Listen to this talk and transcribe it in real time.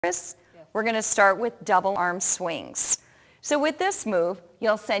Chris? We're going to start with double arm swings. So with this move,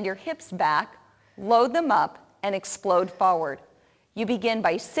 you'll send your hips back, load them up, and explode forward. You begin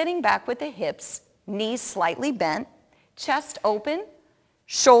by sitting back with the hips, knees slightly bent, chest open,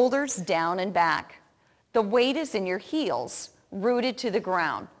 shoulders down and back. The weight is in your heels, rooted to the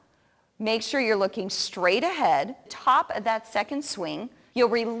ground. Make sure you're looking straight ahead. Top of that second swing, you'll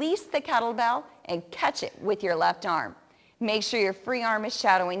release the kettlebell and catch it with your left arm. Make sure your free arm is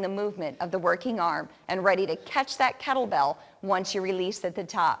shadowing the movement of the working arm and ready to catch that kettlebell once you release at the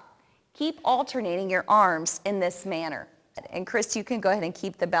top. Keep alternating your arms in this manner. And Chris, you can go ahead and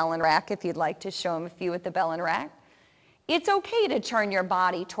keep the bell and rack if you'd like to show them a few with the bell and rack. It's okay to turn your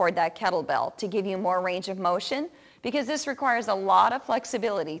body toward that kettlebell to give you more range of motion, because this requires a lot of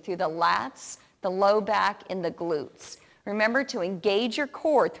flexibility through the lats, the low back, and the glutes. Remember to engage your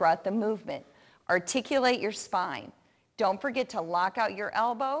core throughout the movement. Articulate your spine. Don't forget to lock out your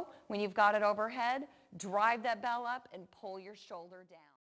elbow when you've got it overhead. Drive that bell up and pull your shoulder down.